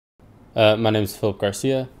My name is Philip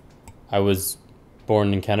Garcia. I was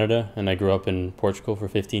born in Canada and I grew up in Portugal for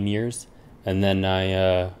 15 years. And then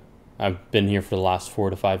I've been here for the last 4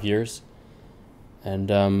 to 5 years.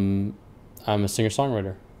 And I'm a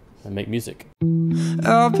singer-songwriter. I make music.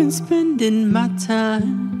 I've been spending my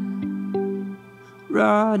time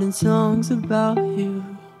writing songs about you,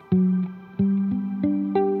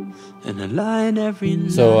 and I line every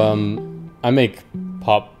night. So I make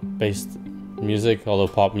pop-based music, although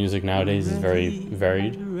pop music nowadays is very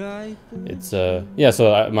varied. It's so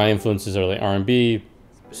my influences are like R&B,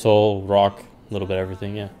 soul, rock, a little bit of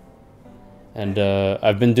everything, yeah. And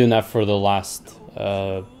I've been doing that for the last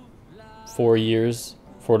 4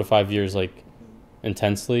 to 5 years, like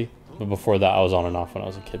intensely. But before that, I was on and off when I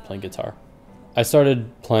was a kid playing guitar. I started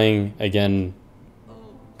playing again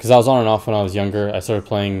because I was on and off when I was younger. I started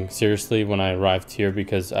playing seriously when I arrived here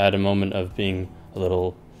because I had a moment of being a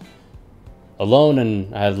little alone,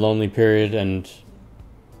 and I had a lonely period, and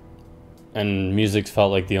music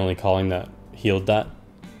felt like the only calling that healed that.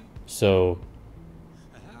 So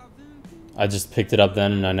I just picked it up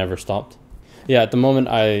then, and I never stopped. Yeah, at the moment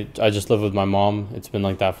I just live with my mom. It's been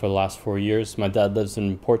like that for the last 4 years. My dad lives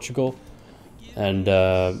in Portugal, and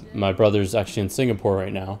my brother's actually in Singapore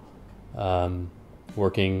right now,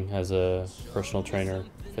 working as a personal trainer,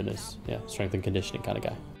 fitness, strength and conditioning kind of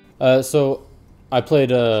guy. So I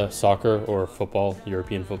played soccer or football,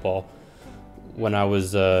 European football, when I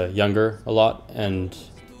was younger a lot, and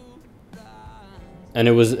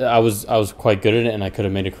I was quite good at it, and I could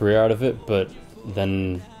have made a career out of it. But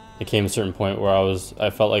then it came a certain point where I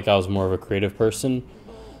felt like I was more of a creative person,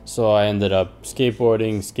 so I ended up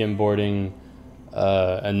skateboarding, skimboarding,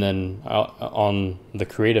 and then on the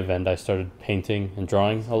creative end, I started painting and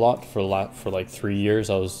drawing a lot for like 3 years.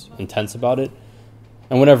 I was intense about it.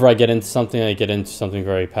 And whenever I get into something, I get into something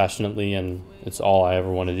very passionately, and it's all I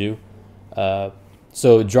ever want to do.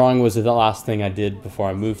 So drawing was the last thing I did before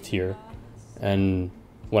I moved here. And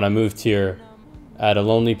when I moved here, I had a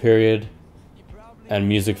lonely period, and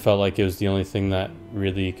music felt like it was the only thing that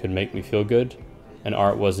really could make me feel good. And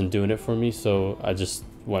art wasn't doing it for me, so I just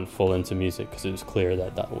went full into music because it was clear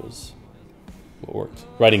that that was what worked.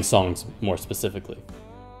 Writing songs, more specifically.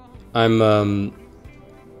 I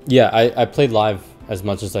played live as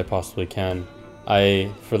much as I possibly can.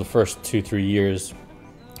 For the first 2-3 years,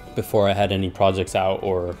 before I had any projects out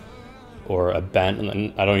or a band,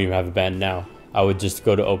 and I don't even have a band now, I would just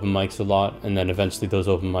go to open mics a lot, and then eventually those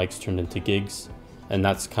open mics turned into gigs, and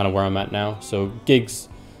that's kind of where I'm at now. So gigs,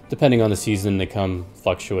 depending on the season, they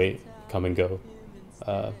fluctuate, come and go.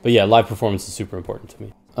 But yeah, live performance is super important to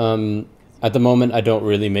me. At the moment, I don't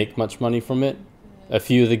really make much money from it. A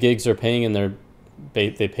few of the gigs are paying, and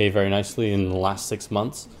they pay very nicely in the last 6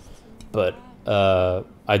 months, but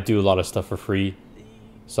I do a lot of stuff for free,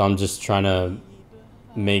 so I'm just trying to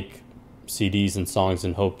make CDs and songs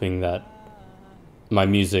and hoping that my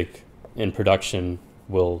music in production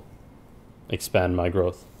will expand my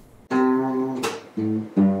growth.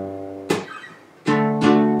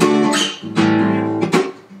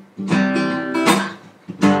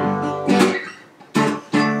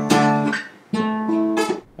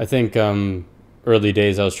 I think early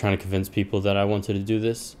days I was trying to convince people that I wanted to do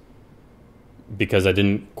this because I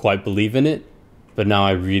didn't quite believe in it, but now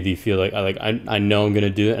I really feel like I know I'm gonna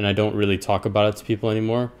do it, and I don't really talk about it to people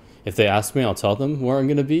anymore. If they ask me, I'll tell them where I'm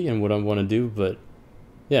gonna be and what I want to do, but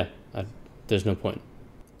yeah, there's no point.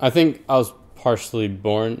 I think I was partially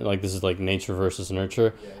born, like this is like nature versus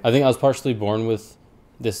nurture. I think I was partially born with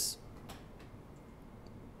this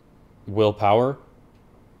willpower,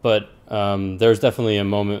 but there's definitely a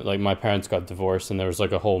moment, like my parents got divorced and there was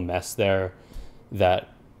like a whole mess there that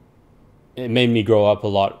it made me grow up a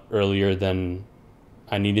lot earlier than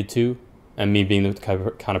I needed to, and me being the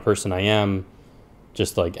kind of person I am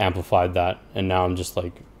just like amplified that, and now I'm just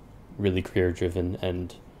like really career driven,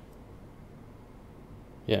 and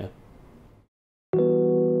yeah.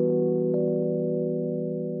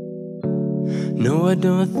 No, I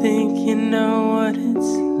don't think you know what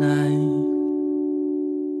it's like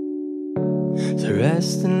to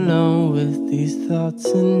rest alone with these thoughts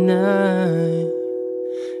at night.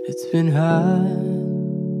 It's been hard.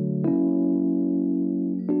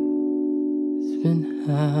 It's been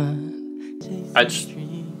hard.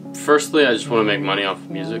 Firstly, I just want to make money off of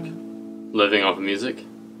music. Living off of music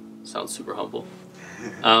sounds super humble.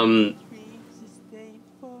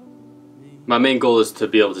 My main goal is to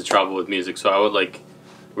be able to travel with music, so I would we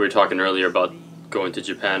were talking earlier about going to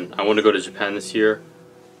Japan. I want to go to Japan this year.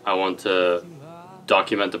 I want to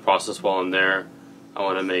document the process while I'm there. I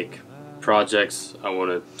want to make projects. I want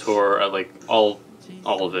to tour. I like all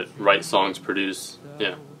of it. Write songs, produce.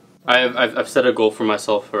 Yeah. I've set a goal for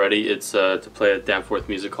myself already. It's to play at Danforth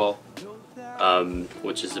Music Hall,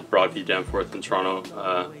 which is at Broadview Danforth in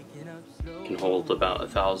Toronto. Can hold about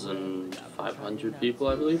 1,500 people,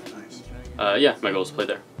 I believe. Yeah, my goal is to play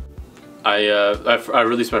there. I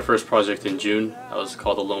released my first project in June. That was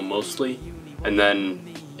called Alone Mostly, and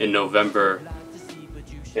then in November,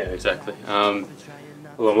 yeah, exactly. Alone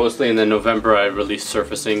Mostly, and then November I released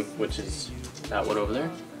Surfacing, which is that one over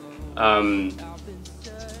there.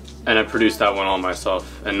 And I produced that one all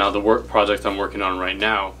myself. And now the project I'm working on right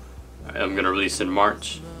now, I'm gonna release in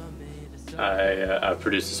March. I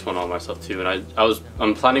produced this one all myself too, and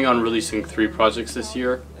I'm planning on releasing 3 projects this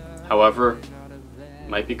year. However,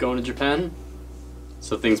 might be going to Japan,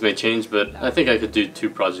 so things may change, but I think I could do 2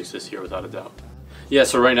 projects this year without a doubt. Yeah,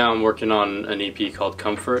 so right now I'm working on an EP called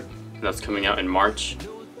Comfort, and that's coming out in March,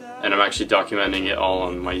 and I'm actually documenting it all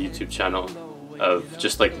on my YouTube channel of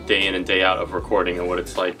just like the day in and day out of recording and what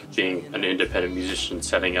it's like being an independent musician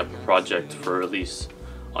setting up a project for release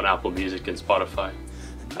on Apple Music and Spotify.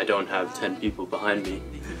 I don't have 10 people behind me.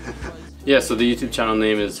 Yeah, so the YouTube channel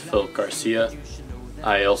name is Philip Garcia.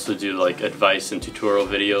 I also do like advice and tutorial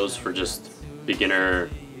videos for just beginner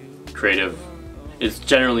creative. It's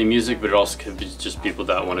generally music, but it also could be just people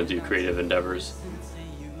that want to do creative endeavors.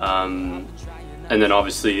 And then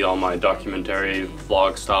obviously all my documentary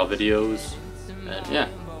vlog style videos. And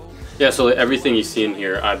yeah, so everything you see in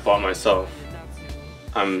here I bought myself.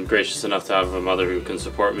 I'm gracious enough to have a mother who can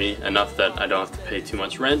support me enough that I don't have to pay too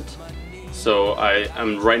much rent. So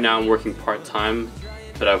right now I'm working part-time,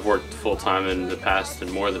 but I've worked full-time in the past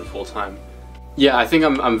and more than full-time. Yeah, I think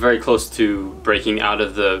I'm very close to breaking out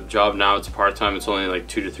of the job now. It's part-time, it's only like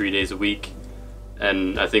 2 to 3 days a week.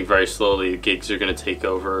 And I think very slowly gigs are gonna take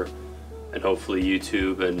over, and hopefully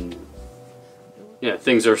YouTube, and yeah,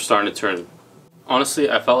 things are starting to turn. Honestly,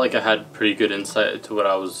 I felt like I had pretty good insight into what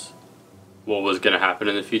was going to happen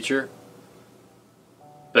in the future.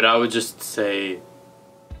 But I would just say,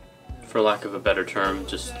 for lack of a better term,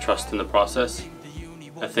 just trust in the process.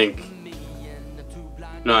 I think,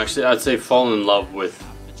 no, actually I'd say fall in love with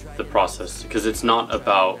the process, because it's not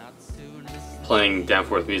about playing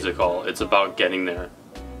Danforth Music Hall, it's about getting there.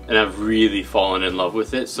 And I've really fallen in love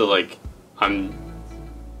with it, so like I'm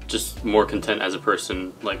just more content as a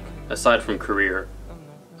person. Like aside from career,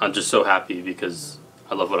 I'm just so happy because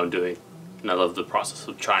I love what I'm doing and I love the process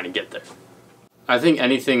of trying to get there. I think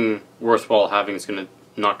anything worthwhile having is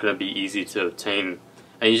not gonna be easy to obtain,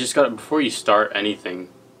 and you just gotta, before you start anything,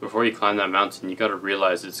 before you climb that mountain, you gotta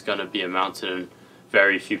realize it's gonna be a mountain and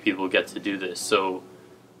very few people get to do this. So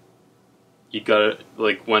you gotta,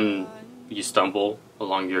 like, when you stumble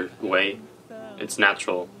along your way, it's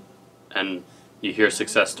natural. And you hear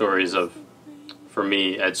success stories of, for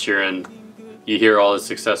me, Ed Sheeran, you hear all his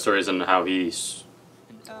success stories and how he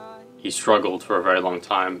struggled for a very long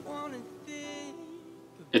time.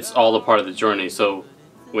 It's all a part of the journey. So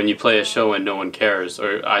when you play a show and no one cares,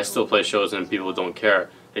 or I still play shows and people don't care,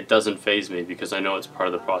 it doesn't faze me because I know it's part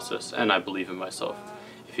of the process and I believe in myself.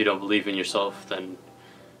 If you don't believe in yourself, then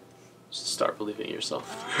just start believing in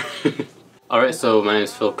yourself. Alright, so my name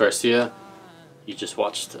is Philip Garcia. You just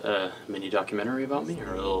watched a mini documentary about me,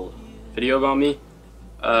 or a little video about me.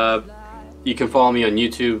 You can follow me on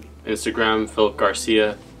YouTube, Instagram, Philip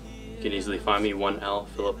Garcia. You can easily find me, 1L,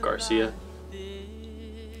 Philip Garcia.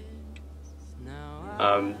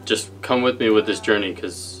 Just come with me with this journey,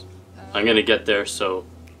 because I'm going to get there, so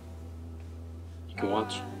you can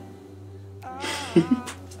watch.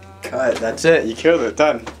 Cut, that's it, you killed it,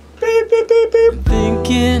 done. Beep, beep, beep, beep.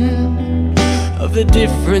 Thinking of a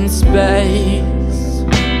different space,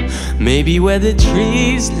 maybe where the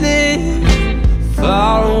trees live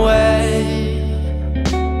far away,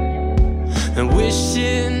 and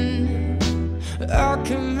wishing I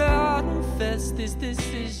could manifest this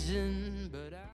decision.